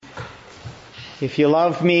If you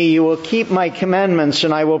love me, you will keep my commandments,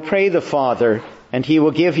 and I will pray the Father, and he will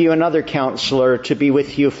give you another counselor to be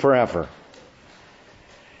with you forever.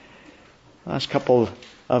 Last couple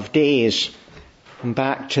of days, I'm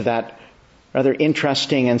back to that rather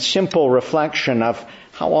interesting and simple reflection of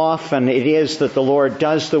how often it is that the Lord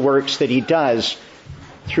does the works that he does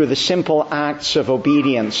through the simple acts of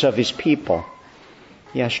obedience of his people.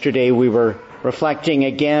 Yesterday we were reflecting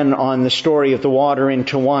again on the story of the water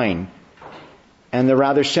into wine and the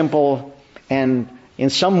rather simple and in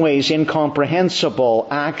some ways incomprehensible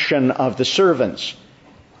action of the servants.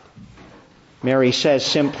 Mary says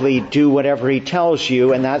simply, do whatever he tells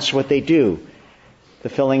you, and that's what they do. The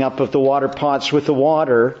filling up of the water pots with the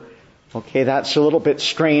water, okay, that's a little bit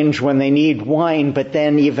strange when they need wine, but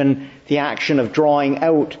then even the action of drawing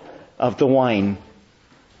out of the wine,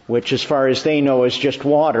 which as far as they know is just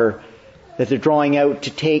water, that they're drawing out to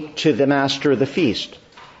take to the master of the feast.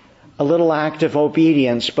 A little act of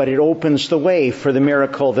obedience, but it opens the way for the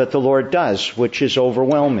miracle that the Lord does, which is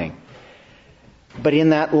overwhelming. But in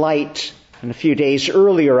that light, and a few days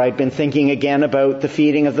earlier, I'd been thinking again about the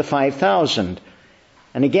feeding of the 5,000.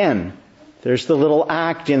 And again, there's the little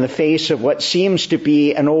act in the face of what seems to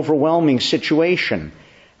be an overwhelming situation.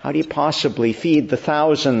 How do you possibly feed the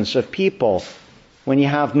thousands of people when you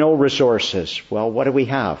have no resources? Well, what do we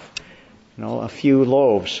have? A few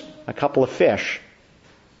loaves, a couple of fish.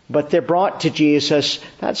 But they're brought to Jesus.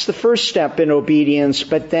 That's the first step in obedience.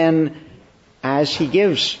 But then, as he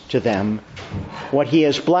gives to them what he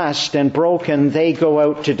has blessed and broken, they go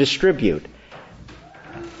out to distribute.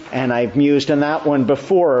 And I've mused on that one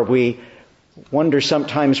before. We wonder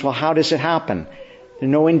sometimes, well, how does it happen?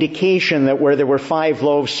 There's no indication that where there were 5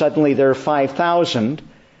 loaves, suddenly there are 5,000.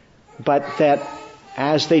 But that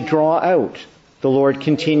as they draw out, the Lord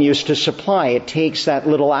continues to supply. It takes that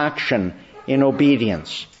little action in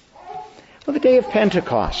obedience. Well, the day of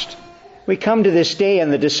Pentecost. We come to this day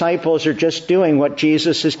and the disciples are just doing what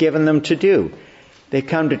Jesus has given them to do. They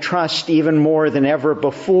come to trust even more than ever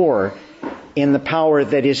before in the power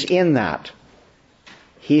that is in that.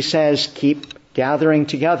 He says, keep gathering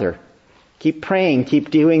together. Keep praying. Keep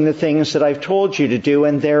doing the things that I've told you to do.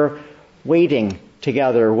 And they're waiting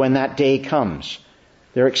together when that day comes.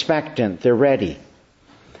 They're expectant. They're ready.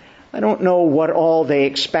 I don't know what all they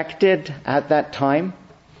expected at that time.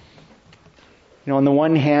 On the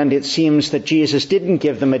one hand, it seems that Jesus didn't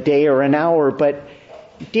give them a day or an hour, but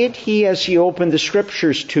did he, as he opened the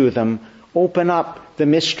scriptures to them, open up the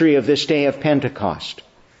mystery of this day of Pentecost?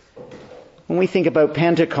 When we think about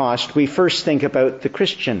Pentecost, we first think about the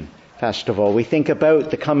Christian festival. We think about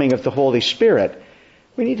the coming of the Holy Spirit.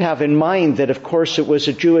 We need to have in mind that, of course, it was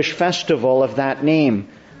a Jewish festival of that name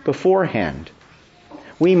beforehand.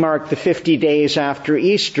 We mark the 50 days after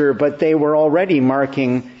Easter, but they were already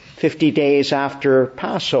marking 50 days after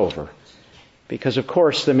Passover. Because, of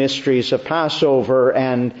course, the mysteries of Passover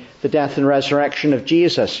and the death and resurrection of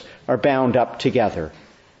Jesus are bound up together.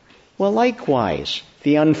 Well, likewise,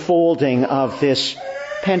 the unfolding of this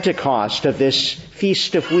Pentecost, of this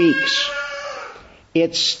Feast of Weeks,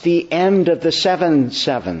 it's the end of the 7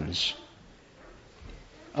 sevens,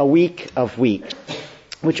 a week of weeks,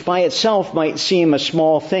 which by itself might seem a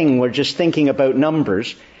small thing. We're just thinking about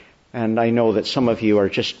numbers. And I know that some of you are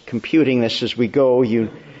just computing this as we go.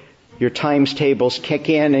 Your times tables kick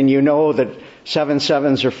in and you know that 7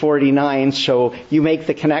 sevens are 49. So you make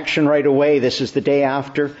the connection right away. This is the day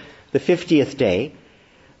after the 50th day.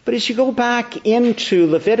 But as you go back into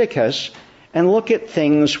Leviticus and look at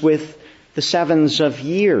things with the sevens of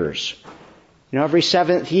years, every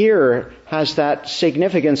 7th year has that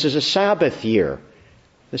significance as a Sabbath year.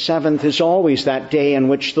 The 7th is always that day in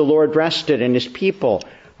which the Lord rested and his people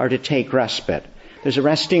are to take respite. There's a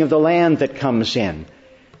resting of the land that comes in.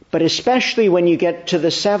 But especially when you get to the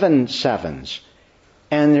 7 sevens,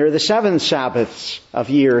 and there are the 7 Sabbaths of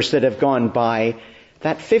years that have gone by,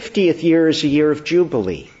 that 50th year is a year of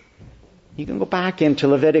Jubilee. You can go back into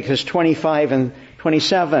Leviticus 25 and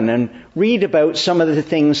 27 and read about some of the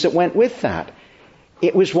things that went with that.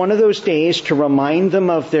 It was one of those days to remind them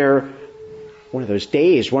of one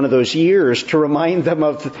of those years to remind them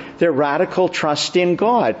of their radical trust in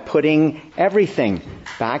God, putting everything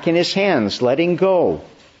back in his hands, letting go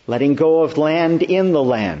of land in the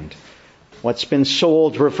land. What's been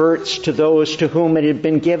sold reverts to those to whom it had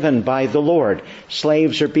been given by the Lord.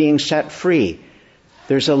 Slaves are being set free.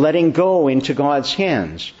 There's a letting go into God's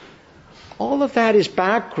hands. All of that is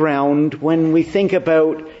background when we think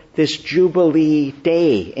about this Jubilee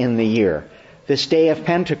day in the year, this day of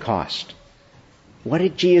Pentecost. What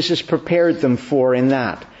had Jesus prepared them for in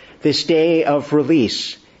that? This day of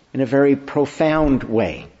release in a very profound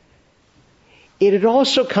way. it had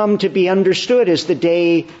also come to be understood as the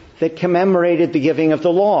day that commemorated the giving of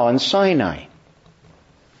the law on Sinai.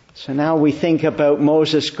 So now we think about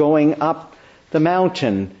Moses going up the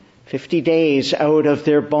mountain 50 days out of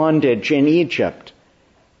their bondage in Egypt.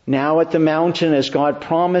 Now at the mountain, as God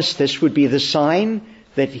promised, this would be the sign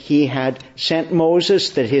that he had sent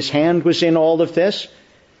Moses, that his hand was in all of this.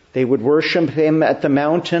 They would worship him at the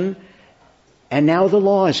mountain. And now the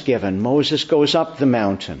law is given. Moses goes up the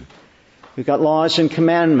mountain. We've got laws and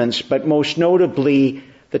commandments, but most notably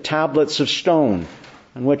the tablets of stone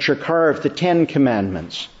on which are carved the 10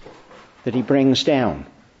 commandments that he brings down.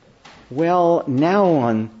 Well, now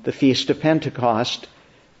on the Feast of Pentecost,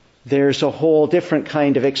 there's a whole different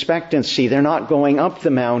kind of expectancy. They're not going up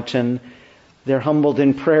the mountain. They're humbled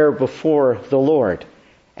in prayer before the Lord,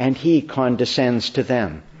 and he condescends to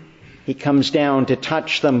them. He comes down to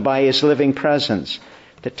touch them by his living presence,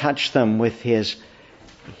 to touch them with his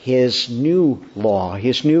new law,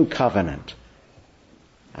 his new covenant.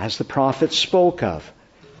 As the prophets spoke of,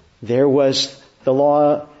 there was the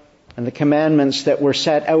law and the commandments that were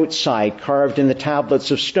set outside, carved in the tablets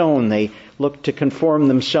of stone. They looked to conform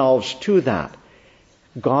themselves to that.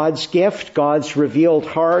 God's gift, God's revealed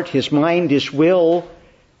heart, his mind, his will,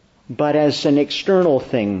 but as an external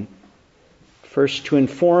thing. First to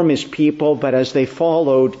inform his people, but as they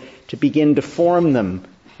followed, to begin to form them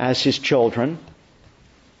as his children.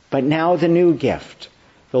 But now the new gift,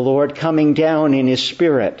 the Lord coming down in his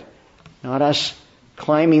Spirit, not us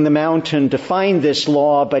climbing the mountain to find this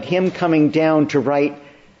law, but him coming down to write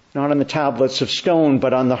not on the tablets of stone,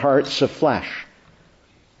 but on the hearts of flesh.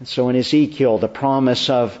 And so in Ezekiel, the promise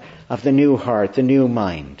of the new heart, the new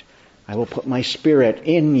mind. I will put my Spirit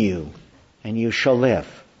in you, and you shall live.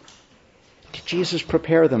 Did Jesus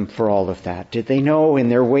prepare them for all of that? Did they know in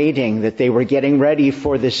their waiting that they were getting ready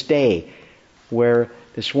for this day where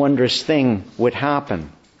this wondrous thing would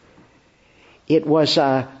happen? It was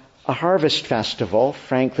a harvest festival.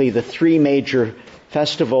 Frankly, the 3 major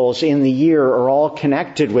festivals in the year are all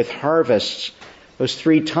connected with harvests. Those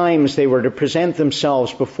 3 times they were to present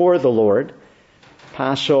themselves before the Lord.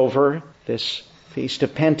 Passover, this Feast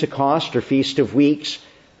of Pentecost or Feast of Weeks,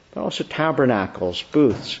 but also tabernacles,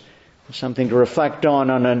 booths. Something to reflect on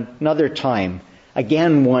another time.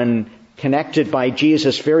 Again, one connected by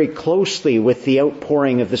Jesus very closely with the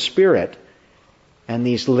outpouring of the Spirit and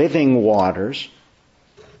these living waters.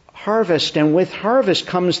 Harvest, and with harvest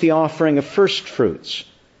comes the offering of first fruits.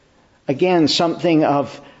 Again, something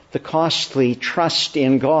of the costly trust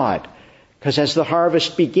in God. Because as the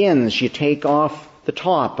harvest begins, you take off the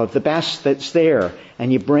top of the best that's there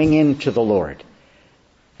and you bring into the Lord.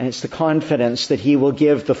 And it's the confidence that he will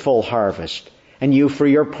give the full harvest. And you, for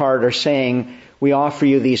your part, are saying, we offer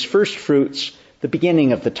you these first fruits, the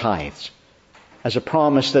beginning of the tithes, as a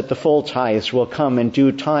promise that the full tithes will come in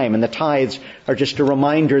due time. And the tithes are just a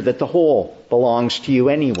reminder that the whole belongs to you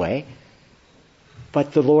anyway.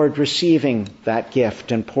 But the Lord receiving that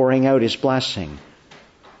gift and pouring out his blessing.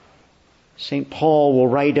 St. Paul will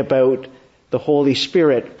write about the Holy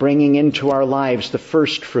Spirit bringing into our lives the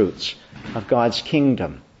first fruits of God's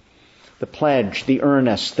kingdom. The pledge, the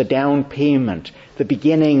earnest, the down payment, the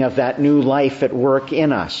beginning of that new life at work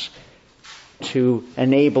in us to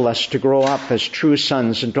enable us to grow up as true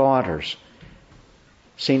sons and daughters.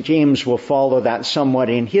 St. James will follow that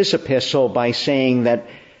somewhat in his epistle by saying that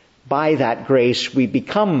by that grace we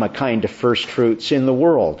become a kind of first fruits in the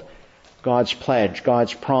world. God's pledge,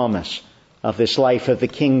 God's promise of this life of the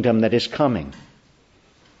kingdom that is coming.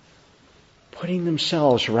 Putting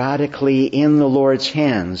themselves radically in the Lord's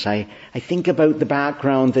hands. I think about the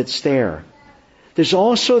background that's there. There's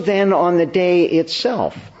also then on the day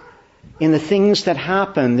itself, in the things that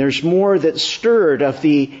happen, there's more that's stirred of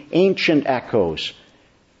the ancient echoes.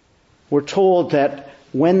 We're told that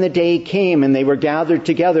when the day came and they were gathered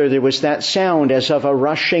together, there was that sound as of a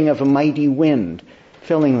rushing of a mighty wind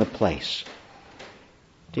filling the place.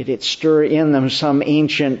 Did it stir in them some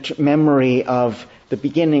ancient memory of the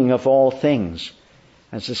beginning of all things,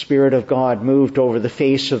 as the Spirit of God moved over the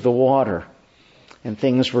face of the water and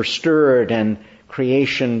things were stirred and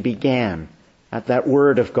creation began at that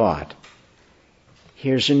word of God?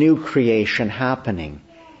 Here's a new creation happening.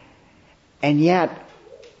 And yet,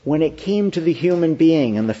 when it came to the human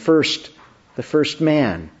being and the first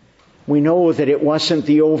man, we know that it wasn't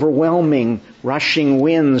the overwhelming, rushing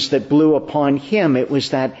winds that blew upon him. It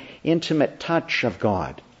was that intimate touch of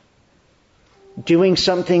God, doing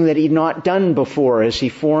something that he'd not done before as he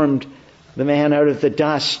formed the man out of the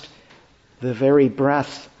dust, the very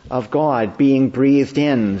breath of God being breathed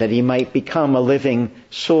in that he might become a living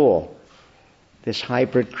soul. this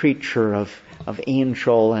hybrid creature of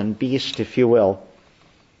angel and beast, if you will.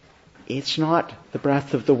 It's not the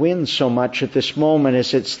breath of the wind so much at this moment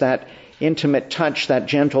as it's that intimate touch, that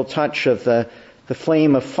gentle touch of the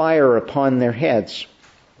flame of fire upon their heads,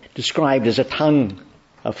 described as a tongue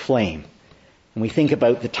of flame. And we think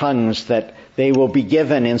about the tongues that they will be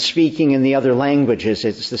given in speaking in the other languages.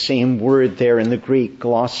 It's the same word there in the Greek,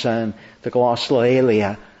 glossa and the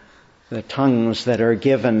glossolalia, the tongues that are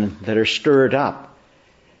given, that are stirred up.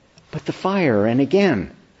 But the fire, and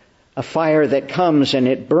again, a fire that comes and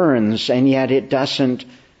it burns, and yet it doesn't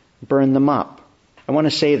burn them up. I want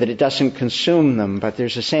to say that it doesn't consume them, but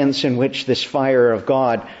there's a sense in which this fire of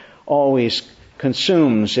God always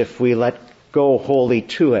consumes if we let go wholly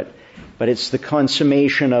to it. But it's the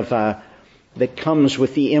consummation of that comes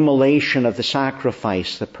with the immolation of the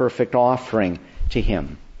sacrifice, the perfect offering to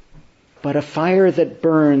Him. But a fire that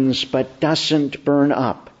burns but doesn't burn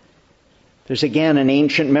up. There's again an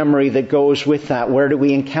ancient memory that goes with that. Where do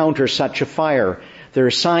we encounter such a fire? There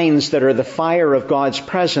are signs that are the fire of God's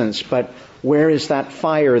presence, but where is that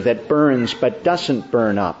fire that burns but doesn't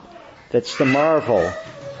burn up? That's the marvel.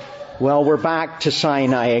 Well, we're back to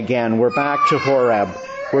Sinai again. We're back to Horeb.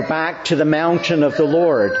 We're back to the mountain of the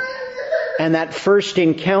Lord. And that first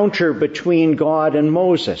encounter between God and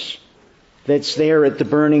Moses that's there at the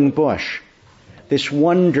burning bush. This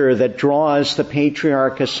wonder that draws the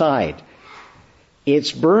patriarch aside.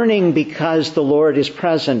 It's burning because the Lord is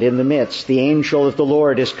present in the midst. The angel of the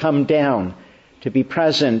Lord has come down to be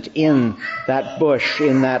present in that bush,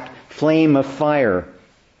 in that flame of fire.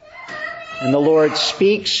 And the Lord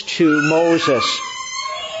speaks to Moses,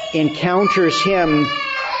 encounters him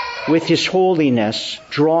with His holiness,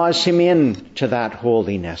 draws him into that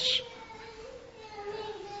holiness.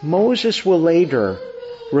 Moses will later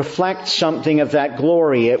reflect something of that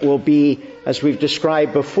glory. It will be, as we've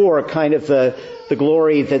described before, kind of the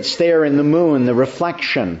glory that's there in the moon, the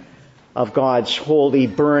reflection of God's holy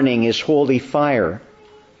burning, His holy fire.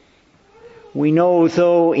 We know,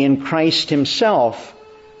 though, in Christ Himself,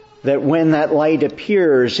 that when that light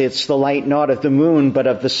appears, it's the light not of the moon, but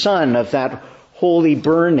of the sun, of that holy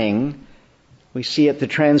burning. We see at the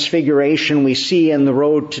Transfiguration, we see in the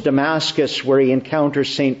road to Damascus where He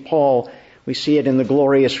encounters St. Paul, we see it in the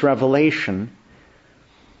glorious Revelation.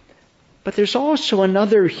 But there's also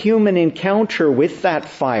another human encounter with that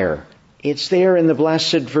fire. It's there in the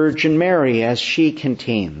Blessed Virgin Mary as she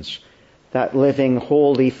contains that living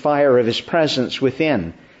holy fire of His presence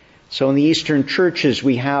within. So in the Eastern churches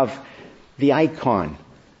we have the icon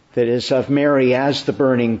that is of Mary as the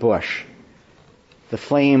burning bush. The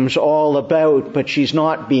flames all about, but she's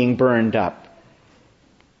not being burned up.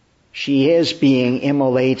 She is being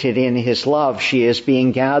immolated in His love. She is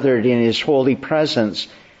being gathered in His holy presence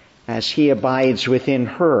as He abides within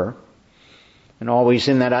her. And always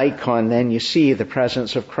in that icon then you see the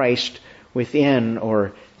presence of Christ within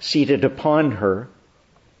or seated upon her.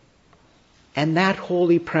 And that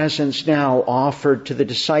holy presence now offered to the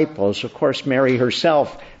disciples, of course Mary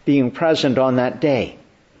herself being present on that day.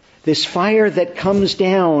 This fire that comes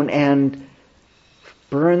down and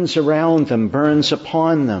burns around them, burns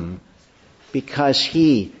upon them, because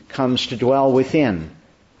He comes to dwell within,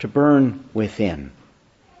 to burn within,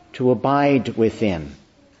 to abide within.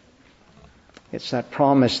 It's that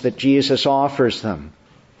promise that Jesus offers them.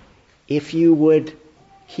 If you would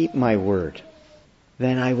keep my word,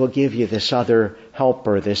 then I will give you this other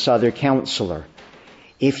helper, this other counselor.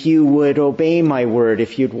 If you would obey my word,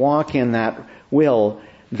 if you'd walk in that will,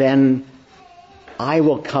 then I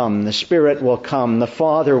will come, the Spirit will come, the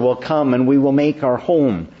Father will come, and we will make our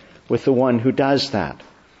home with the one who does that.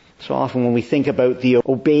 So often when we think about the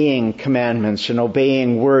obeying commandments and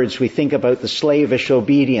obeying words, we think about the slavish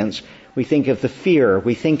obedience. We think of the fear.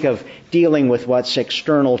 We think of dealing with what's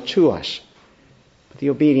external to us. But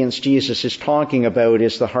the obedience Jesus is talking about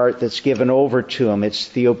is the heart that's given over to Him. It's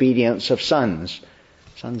the obedience of sons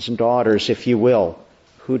and daughters, if you will,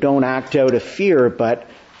 who don't act out of fear, but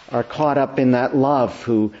are caught up in that love,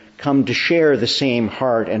 who come to share the same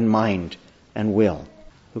heart and mind and will,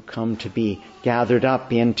 who come to be gathered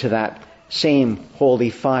up into that same holy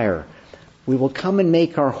fire. We will come and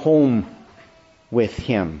make our home with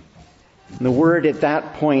Him. And the word at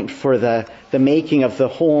that point for the making of the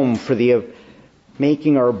home, for the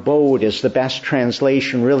making our abode, is the best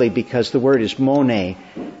translation really, because the word is mone,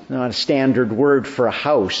 not a standard word for a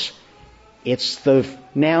house. It's the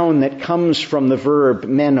noun that comes from the verb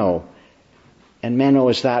meno. And meno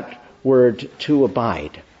is that word to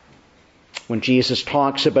abide. When Jesus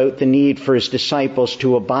talks about the need for His disciples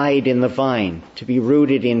to abide in the vine, to be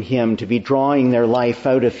rooted in Him, to be drawing their life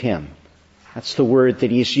out of Him, That's the word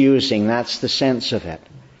that he's using. That's the sense of it.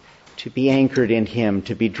 To be anchored in him,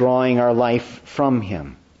 to be drawing our life from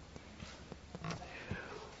him.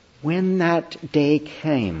 When that day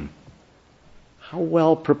came, how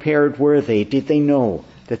well prepared were they? Did they know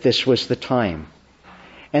that this was the time?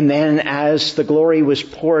 And then as the glory was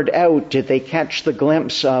poured out, did they catch the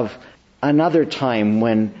glimpse of another time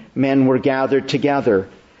when men were gathered together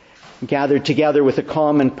with a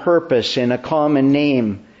common purpose in a common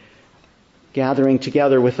name, gathering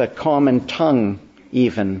together with a common tongue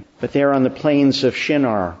even, but there on the plains of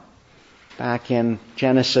Shinar, back in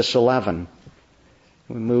Genesis 11.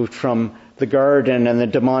 We moved from the garden and the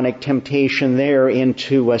demonic temptation there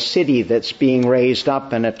into a city that's being raised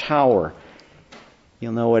up in a tower.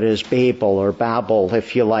 You'll know it as Babel or Babel,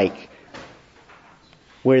 if you like,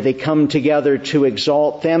 where they come together to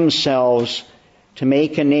exalt themselves, to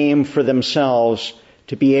make a name for themselves,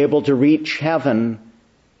 to be able to reach heaven,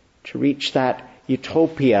 to reach that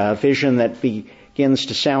utopia, a vision that begins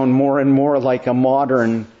to sound more and more like a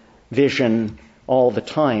modern vision all the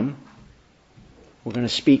time. We're going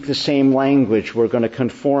to speak the same language. We're going to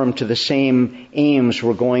conform to the same aims.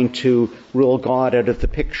 We're going to rule God out of the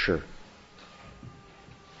picture.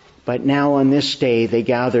 But now on this day they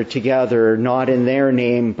gather together not in their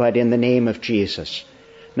name but in the name of Jesus.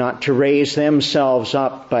 Not to raise themselves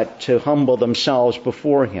up but to humble themselves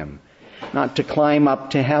before him. Not to climb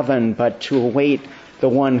up to heaven but to await the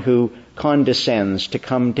one who condescends to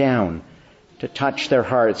come down, to touch their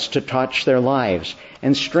hearts, to touch their lives.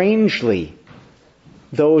 And strangely,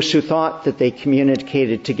 those who thought that they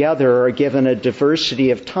communicated together are given a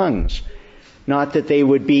diversity of tongues. Not that they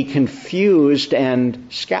would be confused and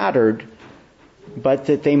scattered, but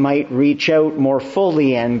that they might reach out more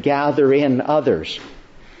fully and gather in others.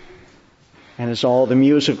 And as all the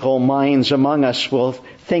musical minds among us will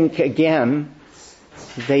think again,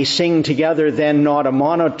 they sing together then not a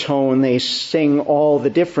monotone, they sing all the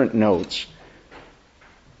different notes.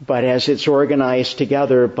 But as it's organized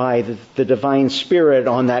together by the divine Spirit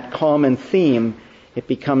on that common theme, it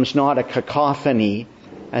becomes not a cacophony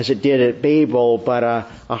as it did at Babel, but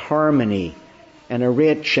a harmony and a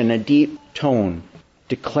rich and a deep tone,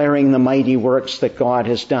 declaring the mighty works that God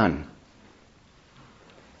has done.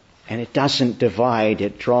 And it doesn't divide,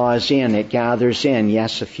 it draws in, it gathers in.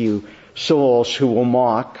 Yes, a few souls who will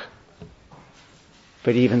mock,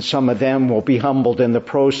 but even some of them will be humbled in the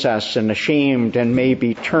process and ashamed and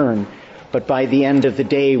maybe turn. But by the end of the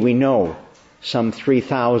day, we know some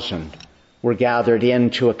 3,000 were gathered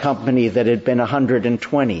into a company that had been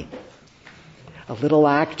 120. A little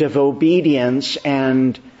act of obedience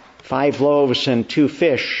and 5 loaves and 2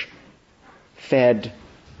 fish fed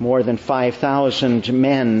more than 5,000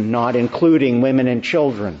 men, not including women and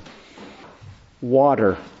children.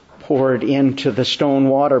 Water poured into the stone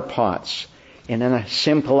water pots, and in a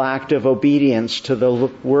simple act of obedience to the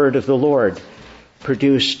word of the Lord,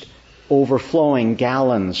 produced overflowing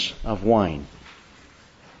gallons of wine.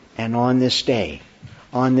 And on this day,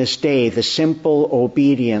 the simple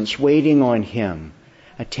obedience, waiting on him,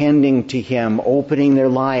 attending to him, opening their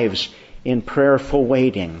lives in prayerful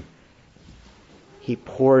waiting, he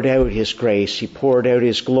poured out his grace, he poured out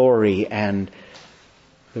his glory, and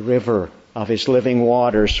the river of his living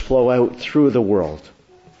waters flow out through the world.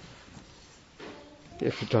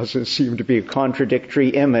 If it doesn't seem to be a contradictory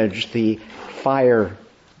image, the fire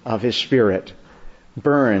of his Spirit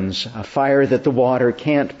burns, a fire that the water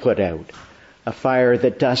can't put out, a fire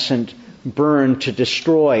that doesn't burn to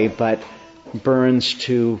destroy, but burns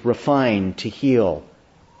to refine, to heal,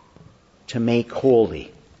 to make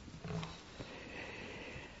holy.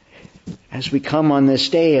 As we come on this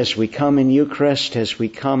day, as we come in Eucharist, as we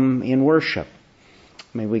come in worship,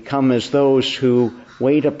 may we come as those who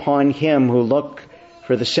wait upon him, who look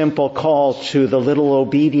for the simple call to the little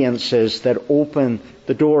obediences that open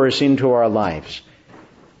the doors into our lives,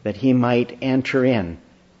 that he might enter in,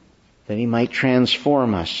 that he might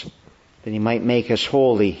transform us, that he might make us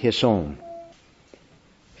wholly his own.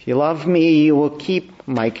 If you love me, you will keep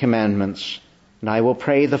my commandments, and I will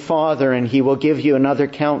pray the Father, and he will give you another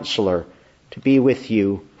counselor to be with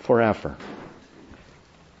you forever.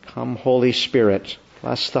 Come, Holy Spirit,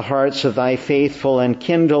 bless the hearts of thy faithful and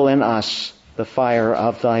kindle in us the fire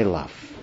of thy love.